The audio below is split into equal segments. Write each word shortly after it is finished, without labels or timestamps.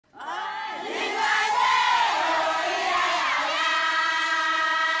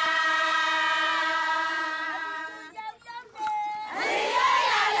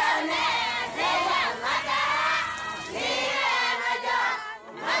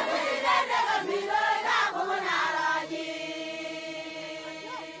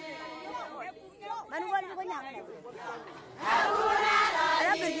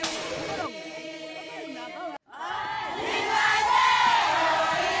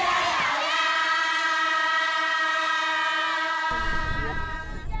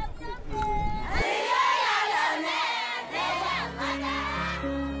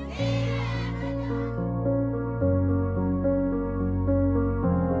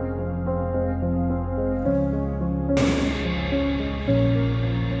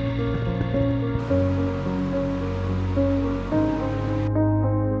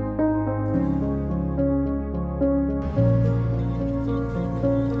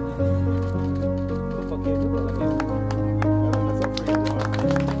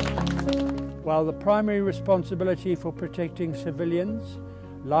While the primary responsibility for protecting civilians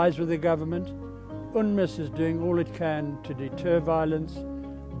lies with the government, UNMISS is doing all it can to deter violence,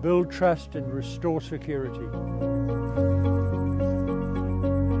 build trust and restore security.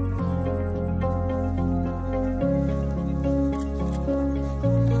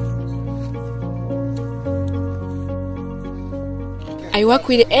 I work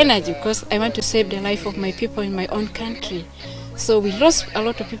with energy because I want to save the life of my people in my own country. So we lost a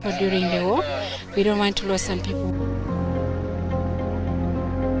lot of people during the war. We don't want to lose some people.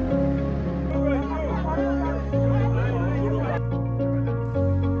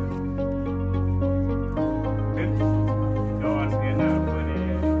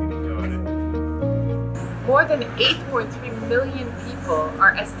 More than 8.3 million people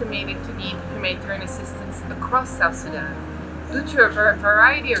are estimated to need humanitarian assistance across South Sudan due to a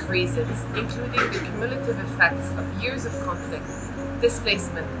variety of reasons, including the cumulative effects of years of conflict,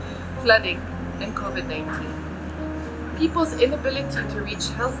 displacement, flooding, and COVID-19. People's inability to reach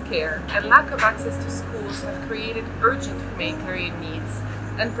healthcare and lack of access to schools have created urgent humanitarian needs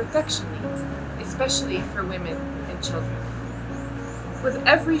and protection needs, especially for women and children. With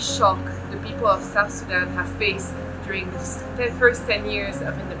every shock the people of South Sudan have faced during the first 10 years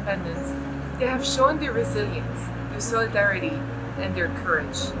of independence, they have shown their resilience, their solidarity, and their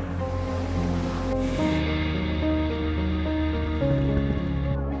courage.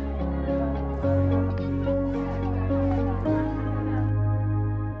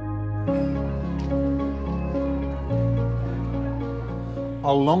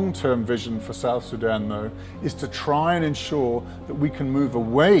 Our long-term vision for South Sudan, though, is to try and ensure that we can move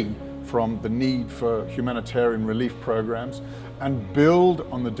away from the need for humanitarian relief programs and build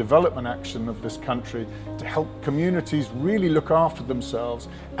on the development action of this country to help communities really look after themselves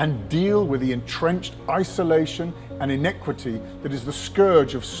and deal with the entrenched isolation and inequity that is the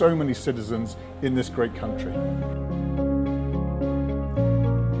scourge of so many citizens in this great country.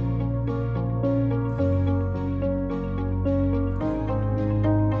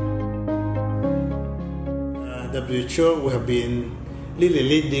 WHO, we have been really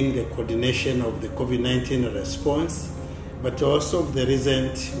leading the coordination of the COVID-19 response, but also the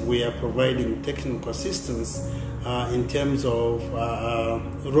reason we are providing technical assistance in terms of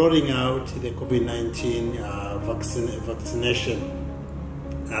rolling out the COVID-19 vaccination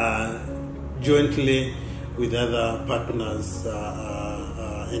jointly with other partners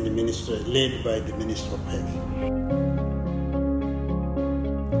in the ministry, led by the Minister of Health.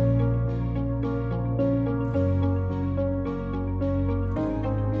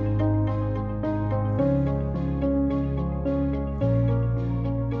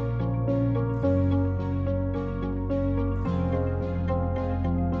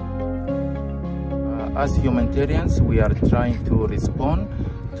 As humanitarians, we are trying to respond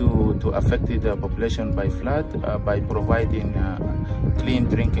to affected population by flood by providing clean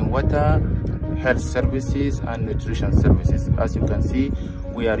drinking water, health services and nutrition services. As you can see,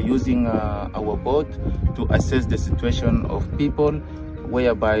 we are using our boat to assess the situation of people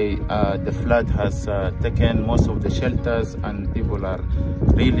whereby the flood has taken most of the shelters and people are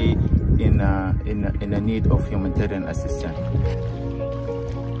really in a need of humanitarian assistance.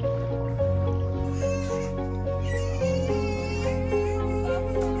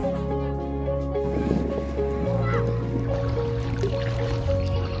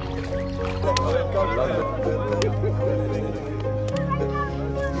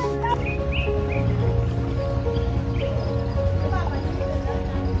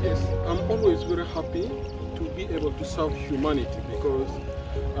 Yes, I'm always very happy to be able to serve humanity because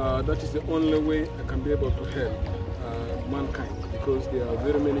that is the only way I can be able to help mankind, because there are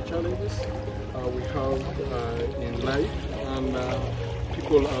very many challenges we have in life, and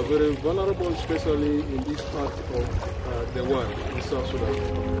people are very vulnerable, especially in this part of the world, in South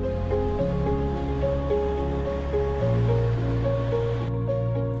Sudan.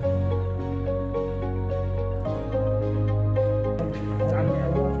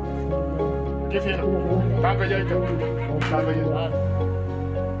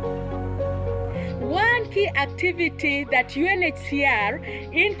 One key activity that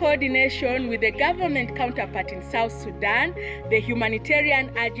UNHCR, in coordination with the government counterpart in South Sudan, the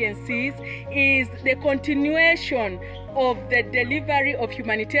humanitarian agencies, is the continuation of the delivery of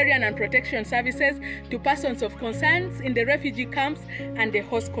humanitarian and protection services to persons of concern in the refugee camps and the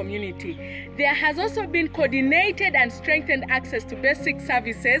host community. There has also been coordinated and strengthened access to basic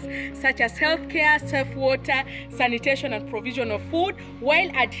services such as healthcare, safe water, sanitation and provision of food, while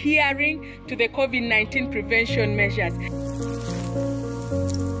adhering to the COVID-19 prevention measures.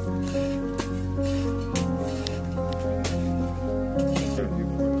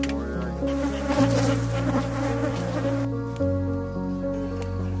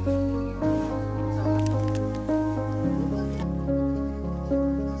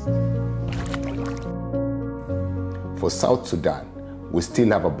 For South Sudan, we still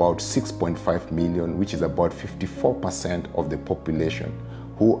have about 6.5 million, which is about 54% of the population,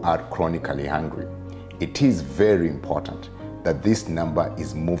 who are chronically hungry. It is very important that this number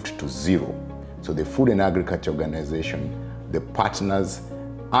is moved to zero. So the Food and Agriculture Organization, the partners,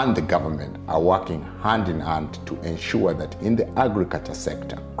 and the government are working hand in hand to ensure that in the agriculture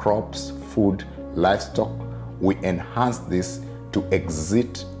sector, crops, food, livestock, we enhance this to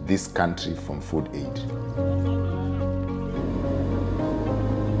exit this country from food aid.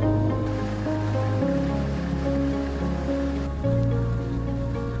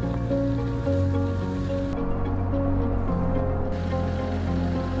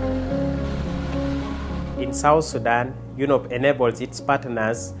 In South Sudan, UNOP enables its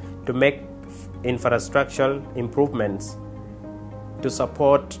partners to make infrastructural improvements to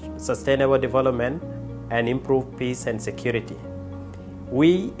support sustainable development and improve peace and security.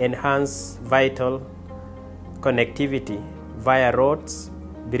 We enhance vital connectivity via roads,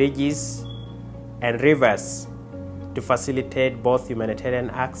 bridges, and rivers to facilitate both humanitarian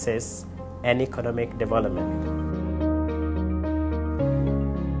access and economic development.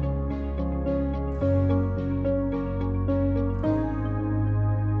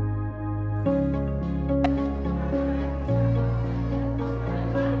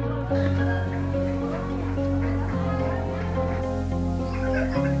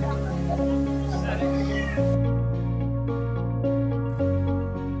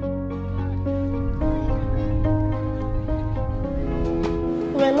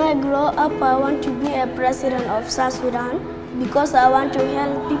 When I grow up, I want to be a president of South Sudan because I want to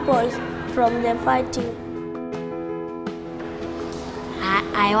help people from the fighting.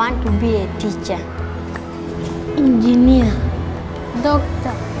 I want to be a teacher, engineer,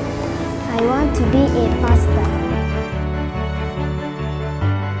 doctor. I want to be a pastor.